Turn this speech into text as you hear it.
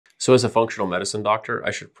So as a functional medicine doctor,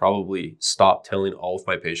 I should probably stop telling all of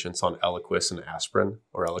my patients on Eliquis and aspirin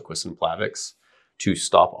or Eliquis and Plavix to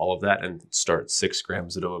stop all of that and start 6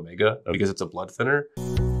 grams of omega because it's a blood thinner.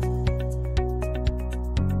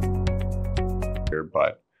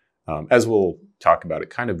 But as we'll talk about,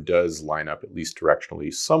 it kind of does line up, at least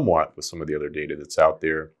directionally, somewhat with some of the other data that's out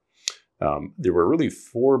there. There were really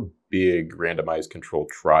 4 big randomized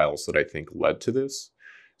controlled trials that I think led to this.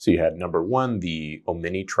 So you had number 1, the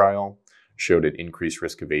OMINI trial showed an increased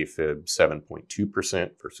risk of AFib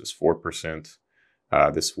 7.2% versus 4%.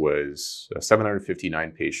 This was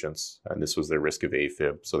 759 patients, and this was their risk of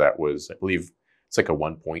AFib. So that was, I believe, it's like a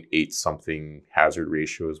 1.8 something hazard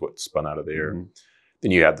ratio is what spun out of there. Mm-hmm. Then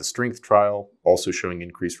you had the STRENGTH trial, also showing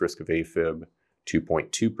increased risk of AFib,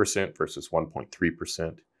 2.2% versus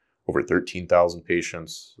 1.3%, over 13,000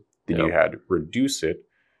 patients. Then you had REDUCE IT.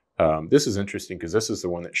 This is interesting because this is the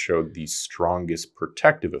one that showed the strongest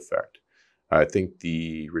protective effect. I think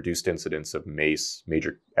the reduced incidence of MACE,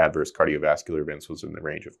 major adverse cardiovascular events, was in the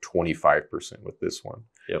range of 25% with this one.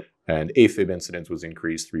 Yep. And AFib incidence was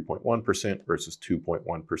increased 3.1% versus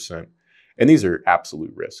 2.1%. And these are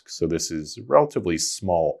absolute risks. So this is relatively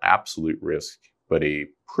small absolute risk, but a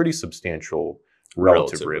pretty substantial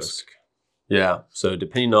relative risk. Yeah. So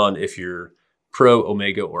depending on if you're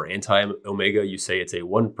pro-omega or anti-omega, you say it's a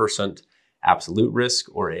 1% absolute risk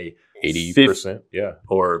or a 80%. Yeah.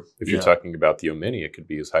 Or if you're talking about the OMINI, it could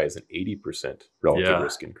be as high as an 80% relative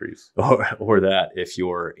risk increase. Or that if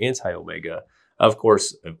you're anti-omega. Of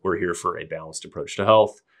course, we're here for a balanced approach to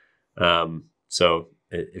health. So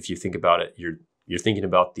if you think about it, you're thinking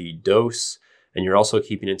about the dose, and you're also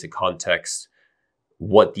keeping into context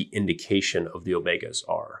what the indication of the omegas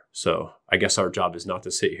are. So I guess our job is not to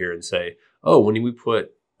sit here and say, oh, when we put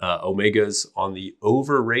omegas on the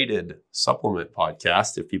overrated supplement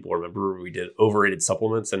podcast, if people remember, we did overrated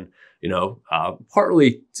supplements, and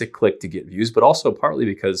partly to click to get views, but also partly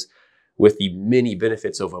because with the many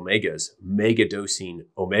benefits of omegas, mega dosing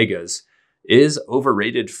omegas is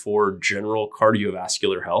overrated for general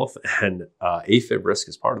cardiovascular health, and AFib risk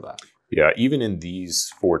is part of that. Yeah, even in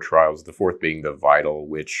these 4 trials, the 4th being the VITAL,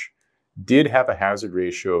 which did have a hazard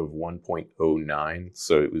ratio of 1.09,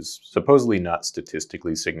 so it was supposedly not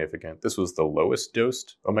statistically significant. This was the lowest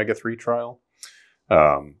dosed omega-3 trial,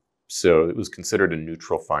 so it was considered a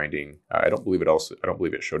neutral finding. I don't believe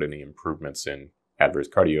it showed any improvements in adverse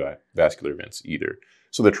cardiovascular events either.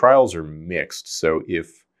 So the trials are mixed. So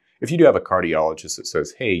if you do have a cardiologist that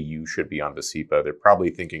says, hey, you should be on Vascepa, they're probably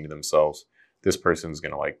thinking to themselves, this person's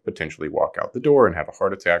going to potentially walk out the door and have a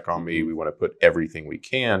heart attack on me. We want to put everything we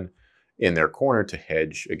can in their corner to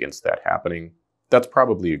hedge against that happening. That's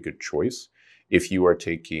probably a good choice. If you are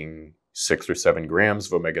taking 6 or 7 grams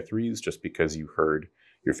of omega-3s just because you heard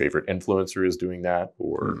your favorite influencer is doing that,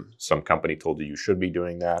 or some company told you should be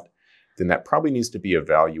doing that, then that probably needs to be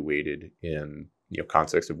evaluated in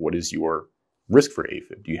context of what is your risk for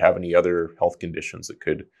AFib. Do you have any other health conditions that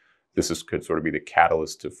could sort of be the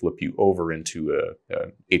catalyst to flip you over into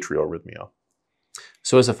an atrial arrhythmia?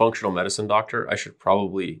 So as a functional medicine doctor, I should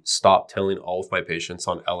probably stop telling all of my patients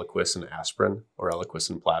on Eliquis and aspirin or Eliquis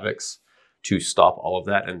and Plavix to stop all of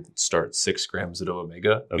that and start 6 grams of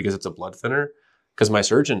omega because it's a blood thinner. Because my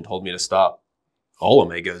surgeon told me to stop all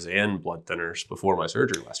omegas and blood thinners before my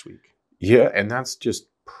surgery last week. Yeah, and that's just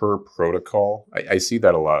per protocol. I see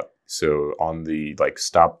that a lot. So on the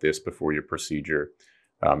stop this before your procedure,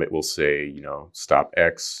 it will say, stop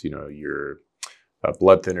X, your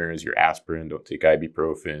blood thinners, your aspirin, don't take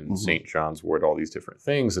ibuprofen, St. John's wort, all these different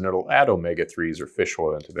things. And it'll add omega-3s or fish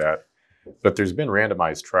oil into that. But there's been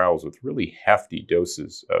randomized trials with really hefty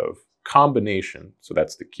doses of combination. So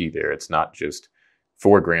that's the key there. It's not just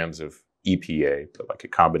 4 grams of EPA, but a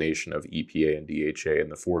combination of EPA and DHA in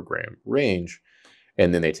the 4-gram range.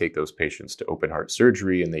 And then they take those patients to open heart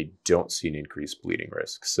surgery and they don't see an increased bleeding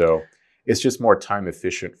risk. So it's just more time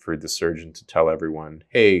efficient for the surgeon to tell everyone,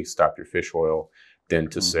 hey, stop your fish oil, than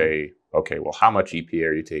to say, okay, well, how much EPA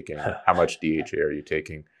are you taking? How much DHA are you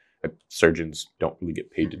taking? Surgeons don't really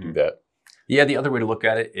get paid to do that. Yeah, the other way to look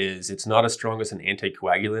at it is it's not as strong as an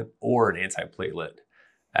anticoagulant or an antiplatelet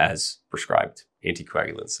as prescribed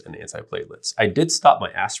anticoagulants and antiplatelets. I did stop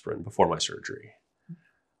my aspirin before my surgery.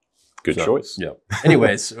 Good choice. Yeah.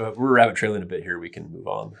 Anyways, we're rabbit trailing a bit here. We can move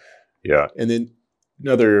on. Yeah. And then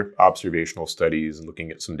another observational studies and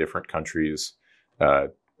looking at some different countries.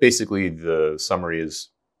 Basically, the summary is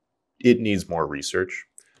it needs more research.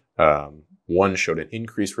 One showed an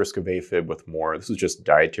increased risk of AFib with more. This is just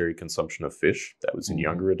dietary consumption of fish. That was in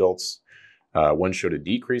younger adults. One showed a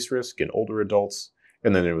decreased risk in older adults.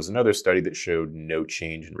 And then there was another study that showed no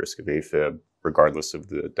change in risk of AFib regardless of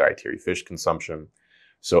the dietary fish consumption.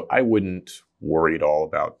 So I wouldn't worry at all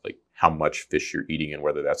about like how much fish you're eating and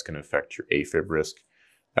whether that's going to affect your AFib risk.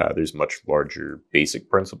 There's much larger basic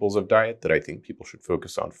principles of diet that I think people should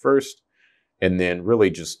focus on first, and then really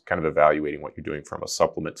just kind of evaluating what you're doing from a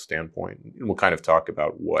supplement standpoint. And we'll kind of talk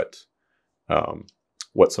about what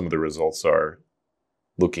some of the results are,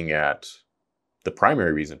 looking at the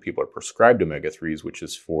primary reason people are prescribed omega-3s, which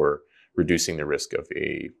is for reducing the risk of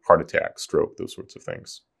a heart attack, stroke, those sorts of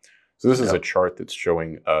things. So this is a chart that's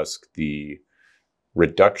showing us the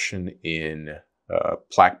reduction in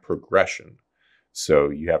plaque progression. So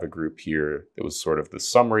you have a group here that was sort of the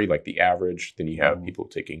summary, like the average. Then you have people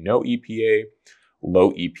taking no EPA,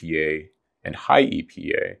 low EPA, and high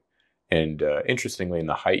EPA. And interestingly, in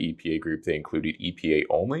the high EPA group, they included EPA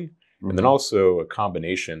only. And then also a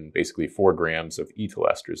combination, basically 4 grams of ethyl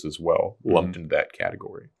esters as well, lumped into that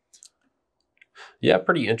category. Yeah,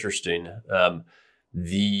 pretty interesting.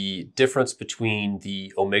 The difference between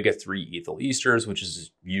the omega-3 ethyl esters, which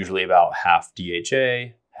is usually about half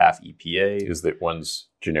DHA, half EPA, is that one's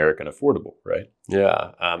generic and affordable, right?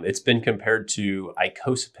 Yeah. It's been compared to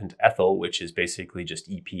icosapent ethyl, which is basically just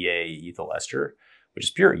EPA ethyl ester, which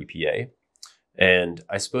is pure EPA. And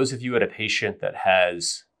I suppose if you had a patient that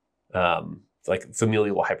has like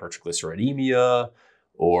familial hypertriglyceridemia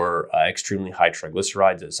or extremely high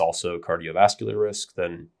triglycerides, it's also cardiovascular risk,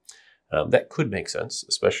 then that could make sense,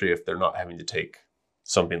 especially if they're not having to take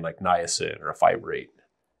something like niacin or a fibrate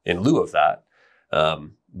in lieu of that.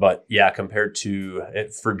 But yeah, compared to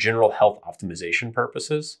for general health optimization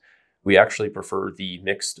purposes, we actually prefer the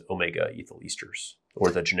mixed omega ethyl esters or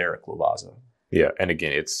the generic Luvasa. Yeah, and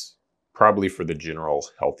again, it's probably for the general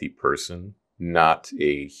healthy person, not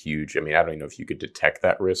a huge, I mean, I don't even know if you could detect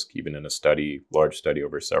that risk even in a large study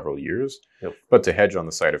over several years. Yep. But to hedge on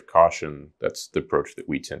the side of caution, that's the approach that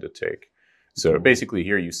we tend to take. So basically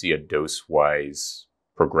here you see a dose-wise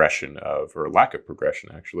progression or lack of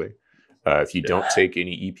progression actually. If you don't take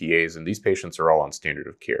any EPAs, and these patients are all on standard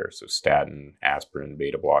of care, so statin, aspirin,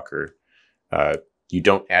 beta blocker, you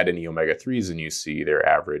don't add any omega-3s and you see their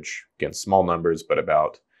average, again, small numbers, but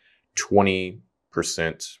about 20%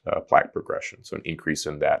 plaque progression, so an increase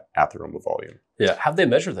in that atheroma volume. Yeah, have they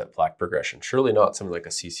measured that plaque progression? Surely not something like a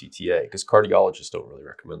CCTA, because cardiologists don't really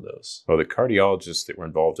recommend those. Well, the cardiologists that were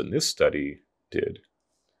involved in this study did.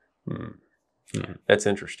 That's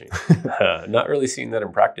interesting. Not really seeing that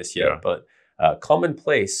in practice yet, but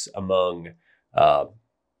commonplace among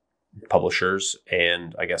publishers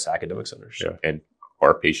and I guess academic centers. Yeah, and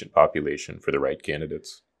our patient population for the right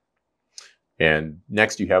candidates. And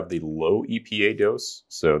next you have the low EPA dose.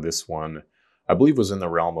 So this one, I believe, was in the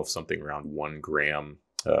realm of something around 1 gram,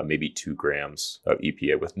 maybe 2 grams of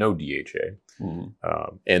EPA with no DHA.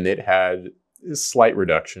 And it had a slight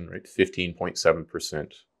reduction, right?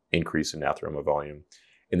 15.7% increase in atheroma volume.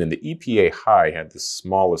 And then the EPA high had the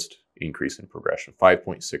smallest increase in progression,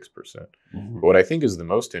 5.6%. But what I think is the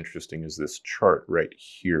most interesting is this chart right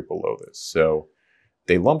here below this. So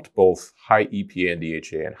they lumped both high EPA and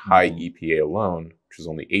DHA and high EPA alone, which is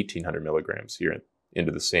only 1,800 milligrams here,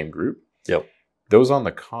 into the same group. Yep. Those on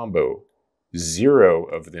the combo, 0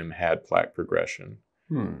 of them had plaque progression.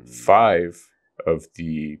 5 of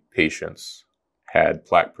the patients had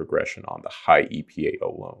plaque progression on the high EPA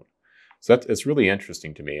alone. So it's really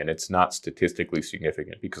interesting to me, and it's not statistically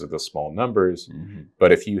significant because of the small numbers.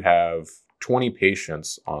 But if you have 20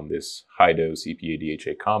 patients on this high-dose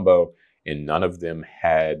EPA-DHA combo and none of them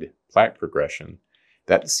had plaque progression,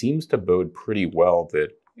 that seems to bode pretty well that,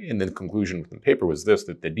 and the conclusion from the paper was this,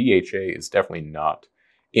 that the DHA is definitely not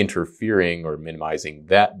interfering or minimizing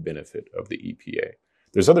that benefit of the EPA.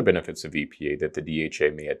 There's other benefits of EPA that the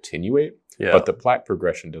DHA may attenuate, but the plaque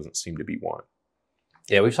progression doesn't seem to be one.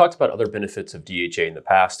 Yeah, we've talked about other benefits of DHA in the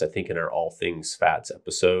past, I think in our All Things Fats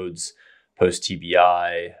episodes,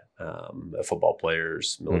 post-TBI, football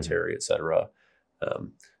players, military, etc.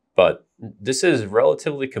 But this is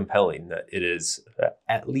relatively compelling that it is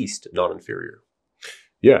at least non-inferior.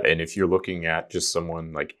 Yeah, and if you're looking at just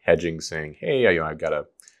someone like hedging, saying, hey, I've got a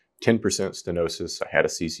 10% stenosis, I had a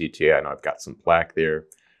CCTA, I know I've got some plaque there,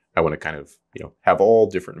 I want to kind of, have all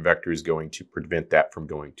different vectors going to prevent that from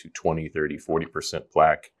going to 20, 30, 40%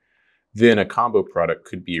 plaque, then a combo product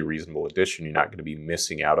could be a reasonable addition. You're not going to be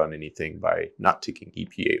missing out on anything by not taking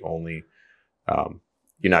EPA only.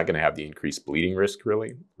 You're not going to have the increased bleeding risk,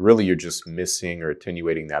 really. Really, you're just missing or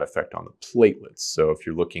attenuating that effect on the platelets. So if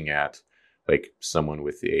you're looking at like someone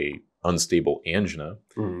with a unstable angina,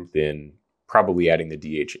 then probably adding the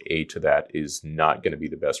DHA to that is not going to be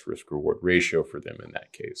the best risk-reward ratio for them in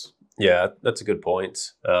that case. Yeah, that's a good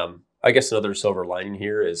point. I guess another silver lining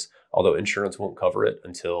here is, although insurance won't cover it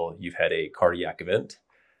until you've had a cardiac event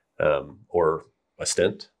or a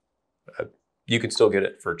stent, you can still get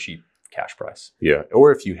it for a cheap cash price. Yeah.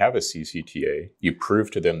 Or if you have a CCTA, you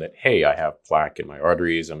prove to them that, hey, I have plaque in my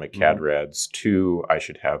arteries, I'm at CAD-RADS 2, I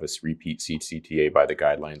should have a repeat CCTA by the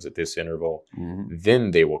guidelines at this interval.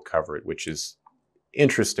 Then they will cover it, which is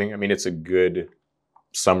interesting. I mean, it's a good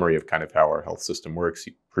summary of kind of how our health system works.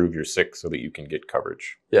 You prove you're sick so that you can get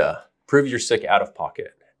coverage. Yeah. Prove you're sick out of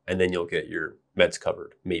pocket, and then you'll get your meds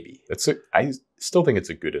covered, maybe. I still think it's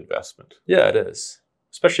a good investment. Yeah, it is.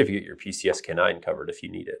 Especially if you get your PCSK9 covered if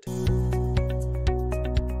you need it.